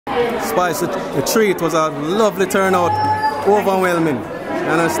Spice, the treat was a lovely turnout, overwhelming. You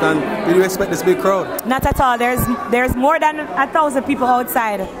understand? Did you expect this big crowd? Not at all. There's more than 1,000 people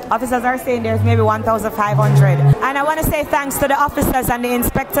outside. Officers are saying there's maybe 1,500. And I want to say thanks to the officers and the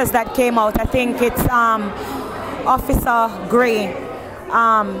inspectors that came out. I think it's Officer Gray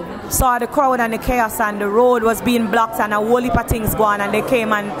saw the crowd and the chaos and the road was being blocked and a whole heap of things going, and they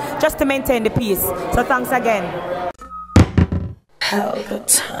came and just to maintain the peace. So thanks again. Pelpa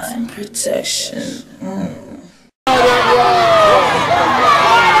time protection.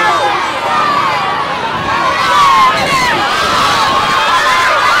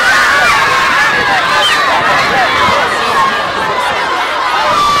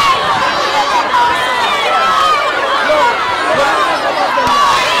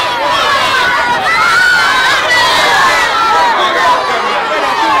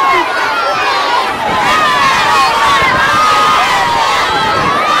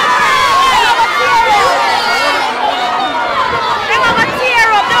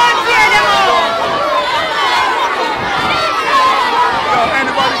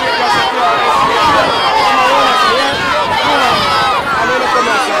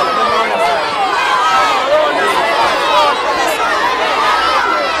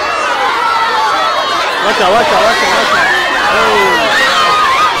 Watch out. Oh.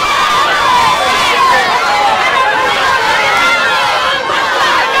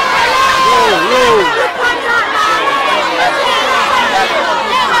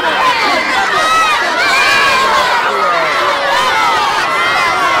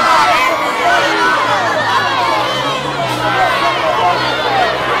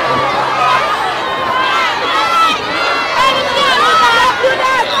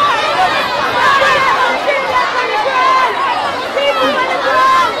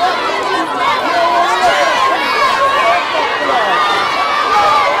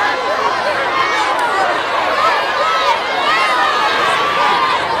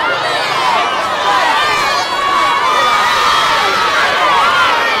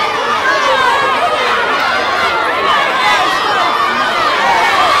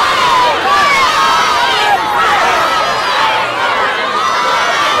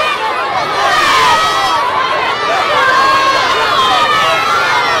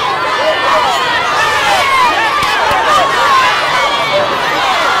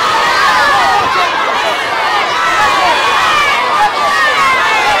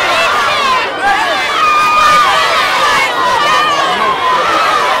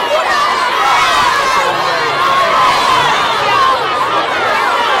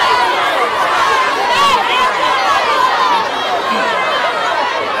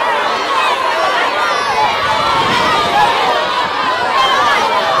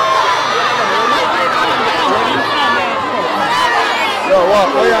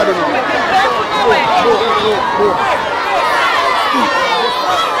 What are you doing?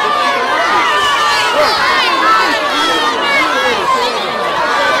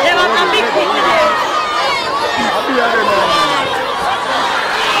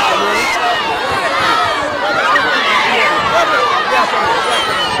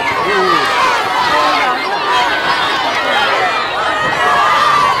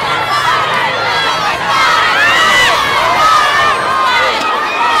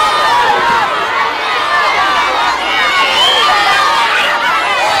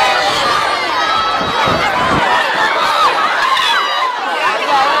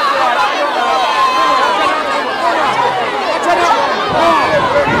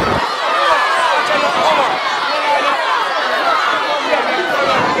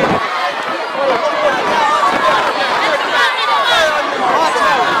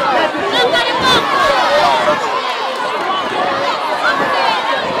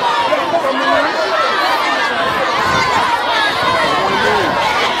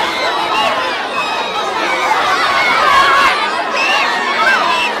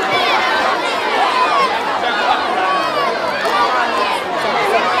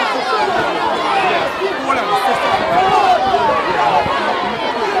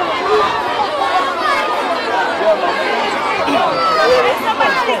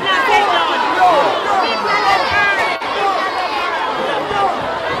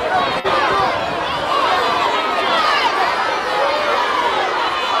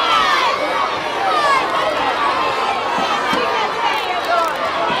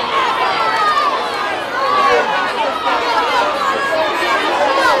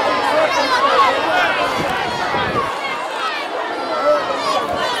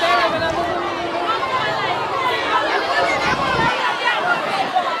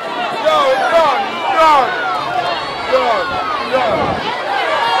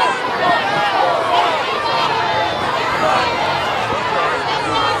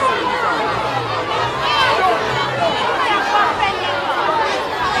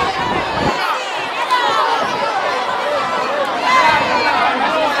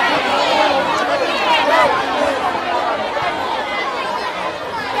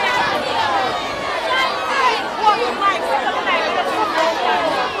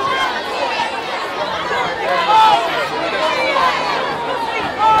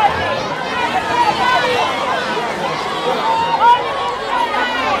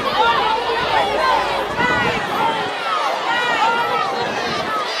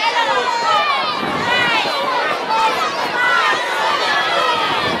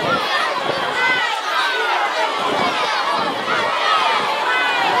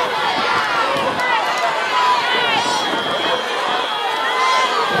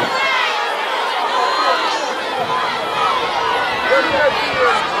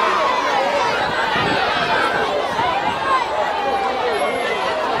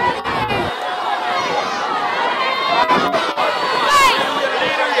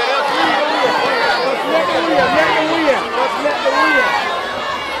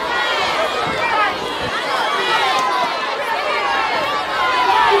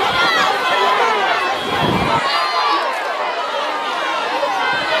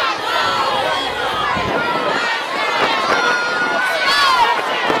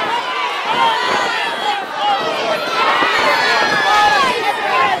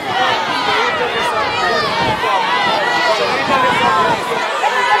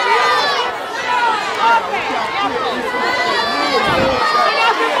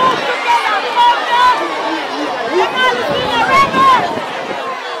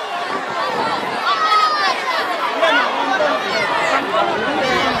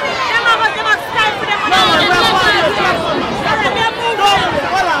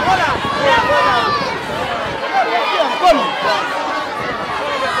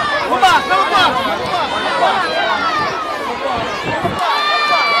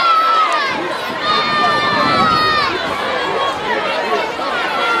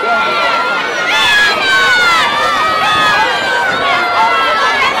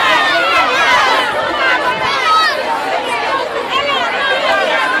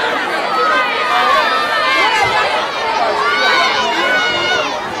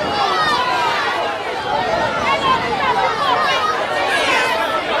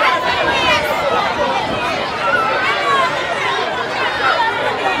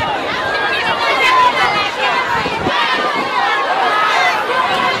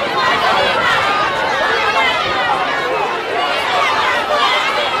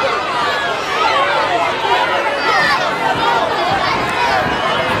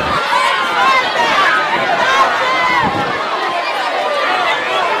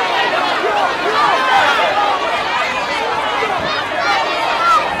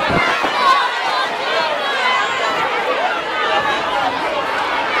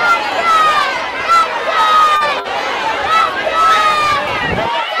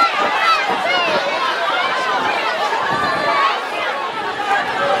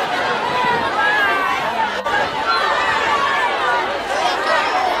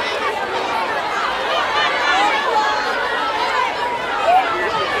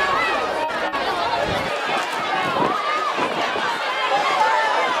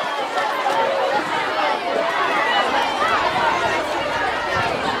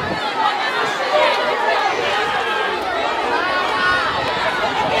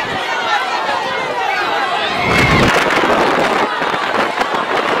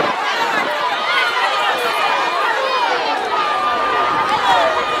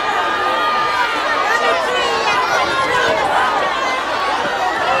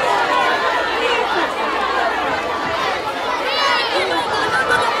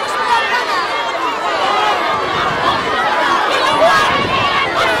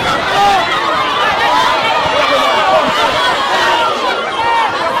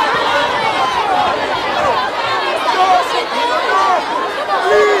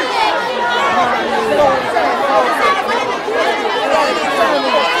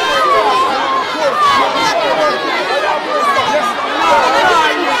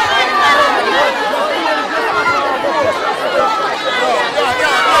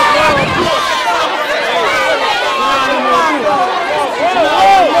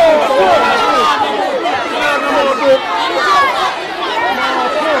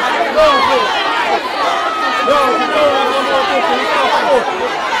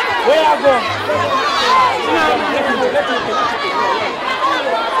 Where I go?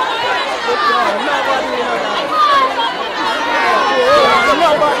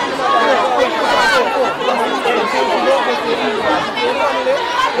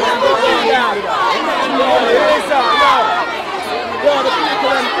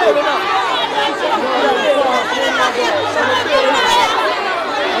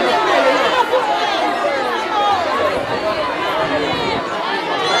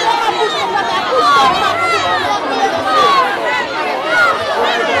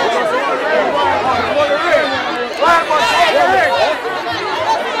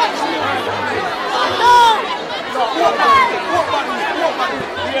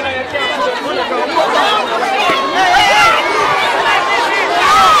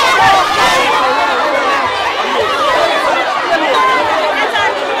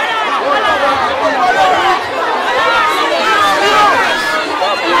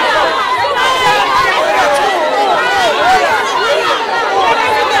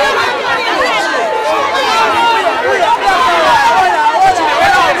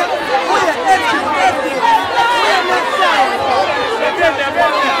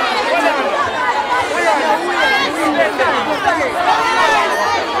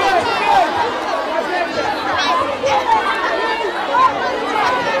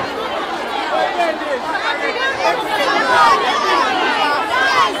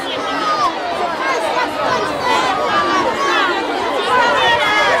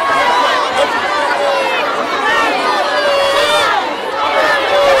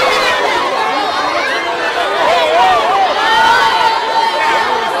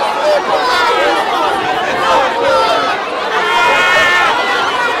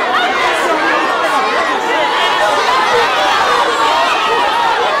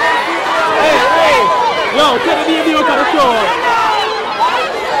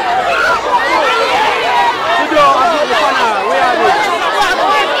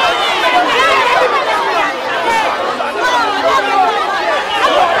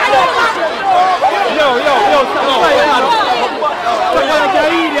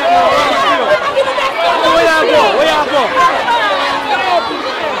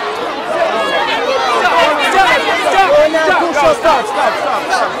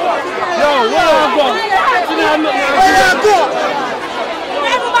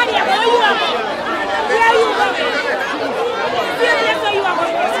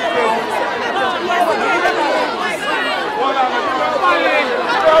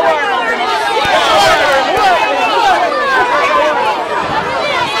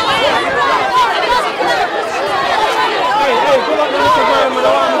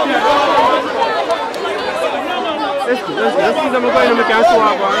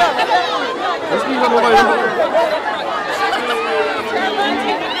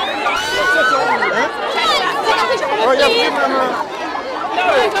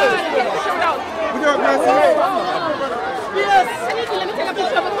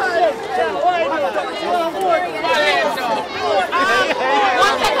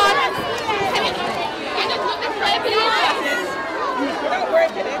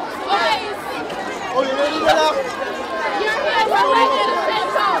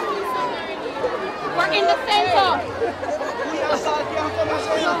 We're in the center.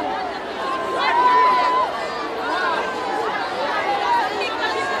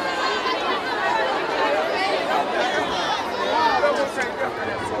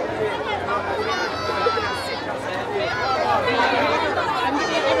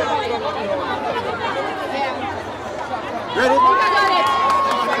 Ready?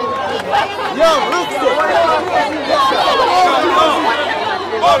 Yo, look it.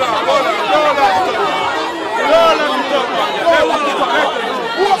 Hold on.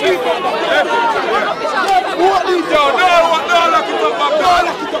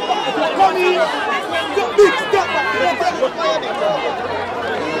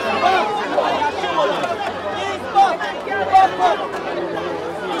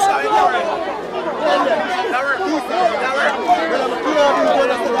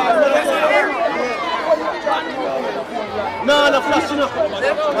 No, flashing up.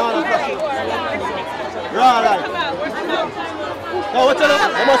 No, flashing. Right. Now what's up?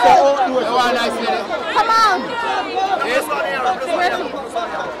 I must have do it. Come on. Yes, I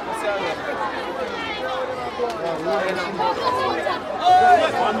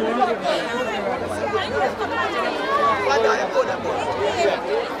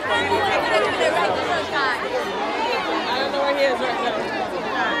don't know where he is right now.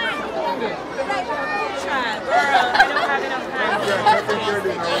 Try, girl. I don't have enough time.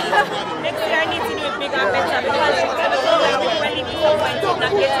 Next year I need to do it bigger and better because when the people went up,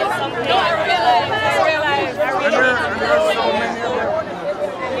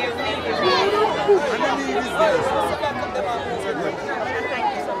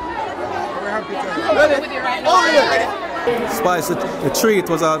 Spice, the treat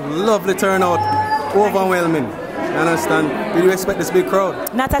was a lovely turnout, overwhelming. You understand? Did you expect this big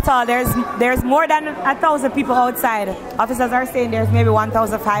crowd? Not at all. There's more than 1,000 people outside. Officers are saying there's maybe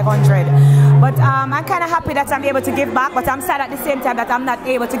 1,500. But I'm kind of happy that I'm able to give back, but I'm sad at the same time that I'm not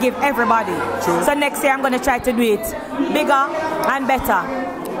able to give everybody. True. So next year I'm going to try to do it bigger and better.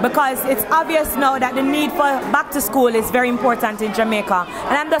 Because it's obvious now that the need for back to school is very important in Jamaica.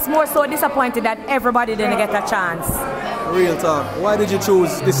 And I'm just more so disappointed that everybody didn't get a chance. Real talk. Why did you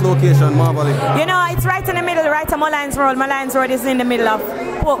choose this location, Marvelly? You know, it's right in the middle, right on Malines Road. Malines Road is in the middle of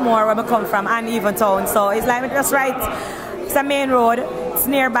Portmore, where we come from, and Eventown. So it's like just right, it's a main road, it's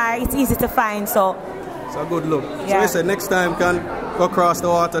nearby, it's easy to find, so. It's a good look. Yeah. So you said next time can go across the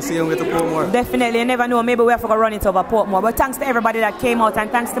water, see you get to Portmore. Definitely, you never know, maybe we have to go run it over Portmore. But thanks to everybody that came out, and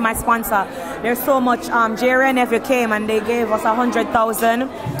thanks to my sponsor. There's so much, JRNF came and they gave us 100,000.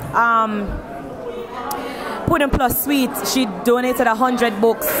 Pudding Plus Sweet, she donated 100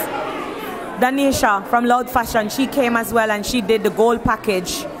 books. Danisha from Loud Fashion, she came as well and she did the gold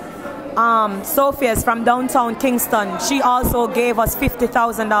package. Sophia's from downtown Kingston, she also gave us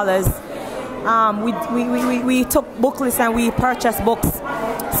 $50,000. We took book lists and we purchased books.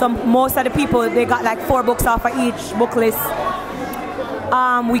 So most of the people, they got like 4 books off of each book list.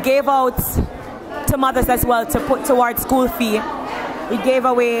 We gave out to mothers as well to put towards school fee. We gave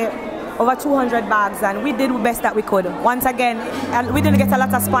away over 200 bags and we did the best that we could. Once again, and we didn't get a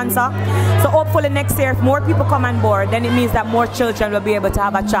lot of sponsor. So hopefully next year, if more people come on board, then it means that more children will be able to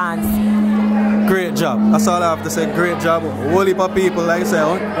have a chance. Great job. That's all I have to say. Great job. A whole heap of people, like I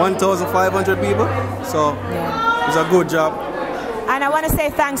said, 1,500 people. So yeah. It's a good job. And I want to say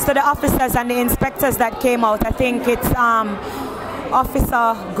thanks to the officers and the inspectors that came out. I think it's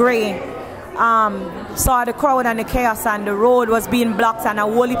Officer Gray saw the crowd and the chaos and the road was being blocked and a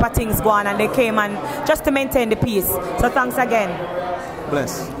whole heap of things going, and they came and just to maintain the peace. So thanks again.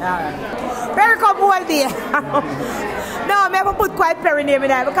 Bless. Perry come all day. No, I never put Quiet Perry name in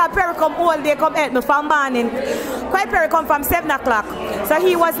there because Perry come all day, come help me from morning. Quiet Perry come from 7 o'clock. So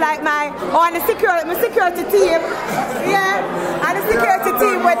he was like my security team. Yeah. And the security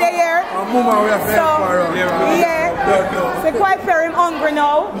team were there. So, yeah. So Quiet Perry, I'm hungry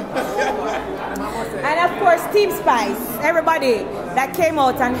now. And of course, Team Spice, everybody that came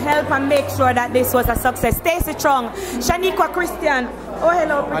out and helped and make sure that this was a success. Stacey Trong, Shaniqua Christian, oh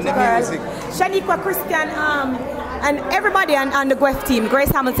hello pretty girl. Shaniqua Christian, and everybody on the GWEF team,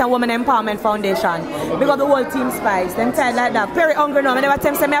 Grace Hamilton Women Empowerment Foundation. We got the whole Team Spice, them tired like that. Very hungry now, I never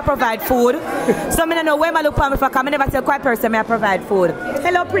tell them I provide food. So I don't know where I look for me for come, I never tell quite person I provide food.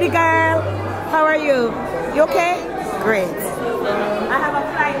 Hello pretty girl, how are you? You okay? Great. I have a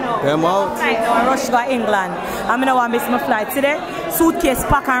flight now. I'm out. I rush to go to England. I'm going to miss my flight today. Suitcase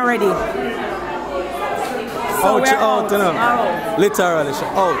packed and ready. So out, out, you know. Out. Literally,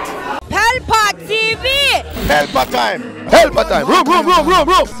 out. Pelpa TV! Pelpa time! Pelpa time! Room!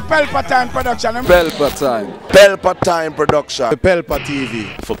 Pelpa time production. Pelpa time. Pelpa time production. Pelpa TV.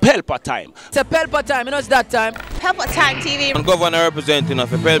 For Pelpa time. It's a Pelpa time, you know it's that time. Pelpa Time TV. I'm governor representing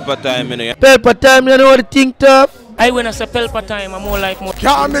of a Pelpa time, you know. Pelpa time, you know what I think tough? I when I say Pelpa time, I'm more like more.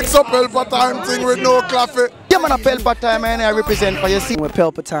 Can't mix up Pelpa time thing with no coffee. Yeah, man, a Pelpa time, and I represent for you. See, with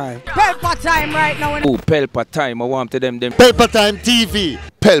Pelpa time. Pelpa Time right now. Oh, Pelpa time, I want to them. Pelpa time TV.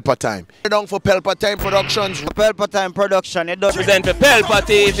 Pelpa time. Down for Pelpa time productions. Pelpa time production. It does Represent for Pelpa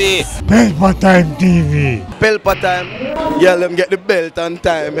TV. Pelpa time TV. Pelpa time. Yeah, let them get the belt on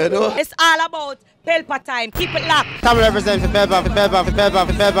time, you know. It's all about Pelpa Time. Keep it locked. Come represent for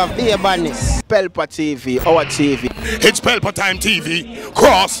Pelpa, be a badness. Pelpa TV, our TV. It's Pelpa time TV.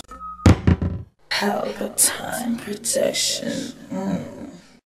 Cross. Pelpa time protection.